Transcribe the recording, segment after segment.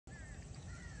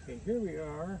Okay, here we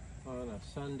are on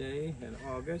a Sunday in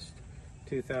August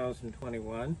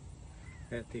 2021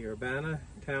 at the Urbanna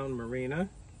Town Marina,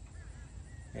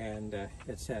 and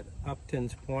it's at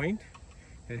Upton's Point.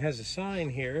 It has a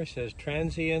sign here that says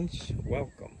Transients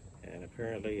Welcome, and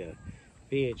apparently a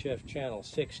VHF channel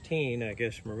 16, I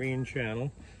guess Marine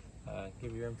channel,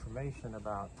 give you information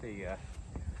about the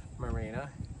marina.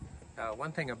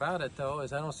 One thing about it though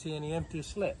is I don't see any empty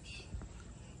slips,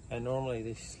 and normally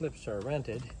these slips are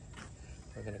rented.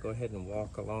 We're going to go ahead and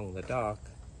walk along the dock.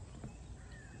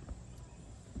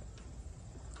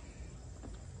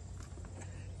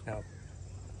 Now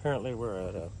apparently we're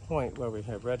at a point where we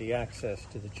have ready access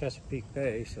to the Chesapeake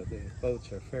Bay, so the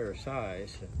boats are fair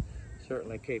size and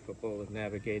certainly capable of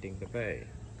navigating the bay.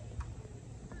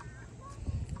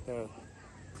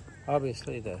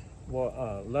 Obviously the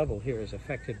level here is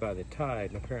affected by the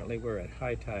tide, and apparently we're at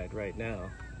high tide right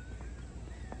now.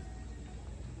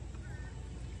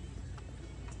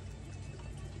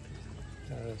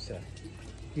 It's a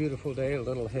beautiful day, a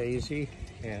little hazy,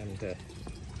 and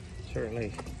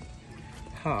certainly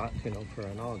hot, you know, for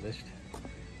an August.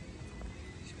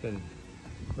 It's been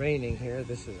raining here.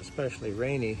 This is especially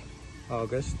rainy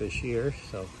August this year,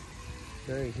 so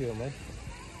very humid.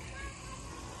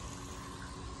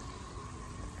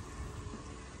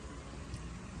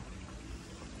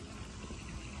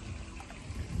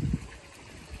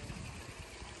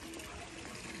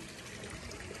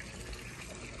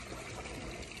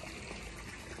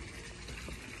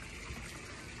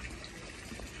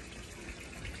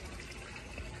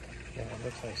 Yeah, it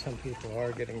looks like some people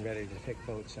are getting ready to take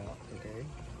boats out today.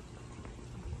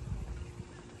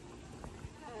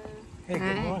 Hey,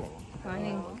 good morning.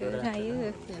 Morning. Good. How are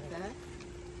you?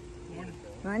 Morning.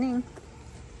 Morning.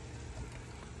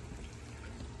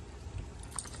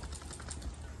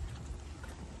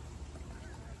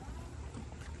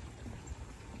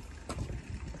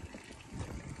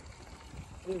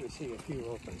 Here we see a few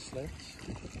open slips.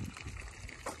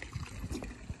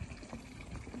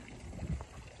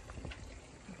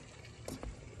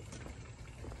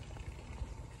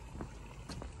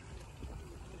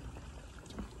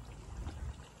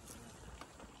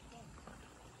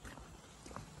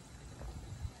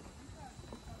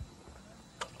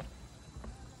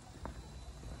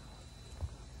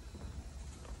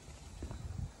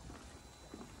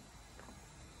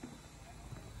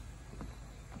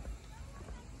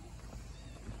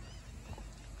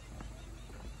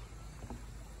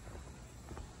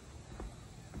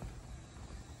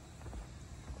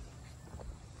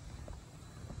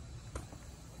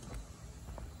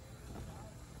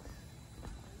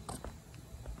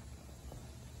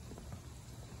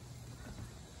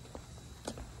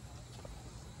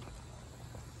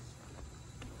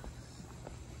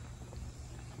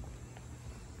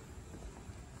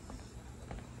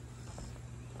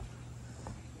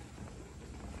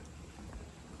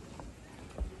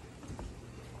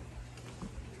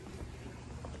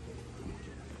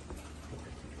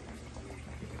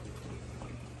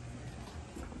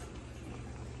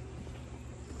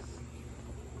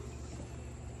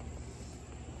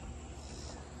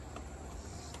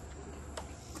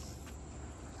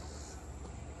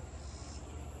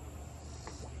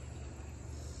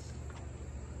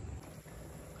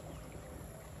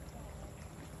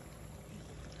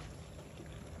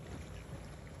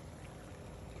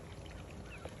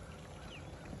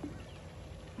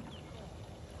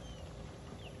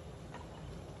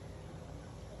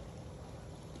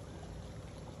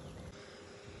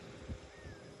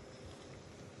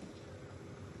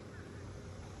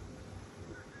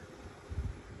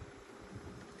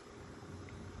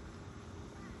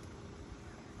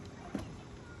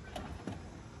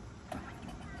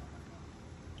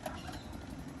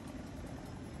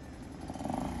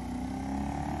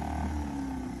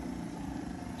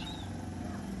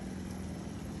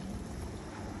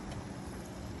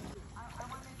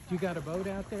 You got a boat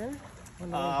out there?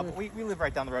 We live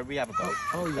right down the road. We have a boat.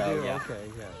 Oh, you so, do? yeah. Okay,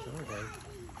 yes, okay.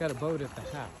 Got a boat at the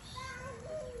house.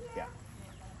 Yeah.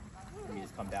 We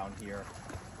just come down here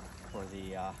for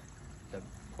the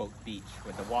boat beach.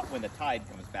 When the tide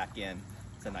comes back in,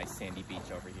 it's a nice sandy beach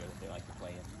over here that they like to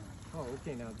play in. Oh,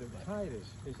 okay. Now the tide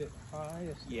is it high?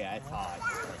 Yeah, it's high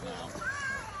right now.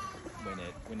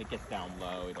 When it gets down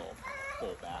low, it'll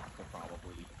pull back to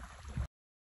probably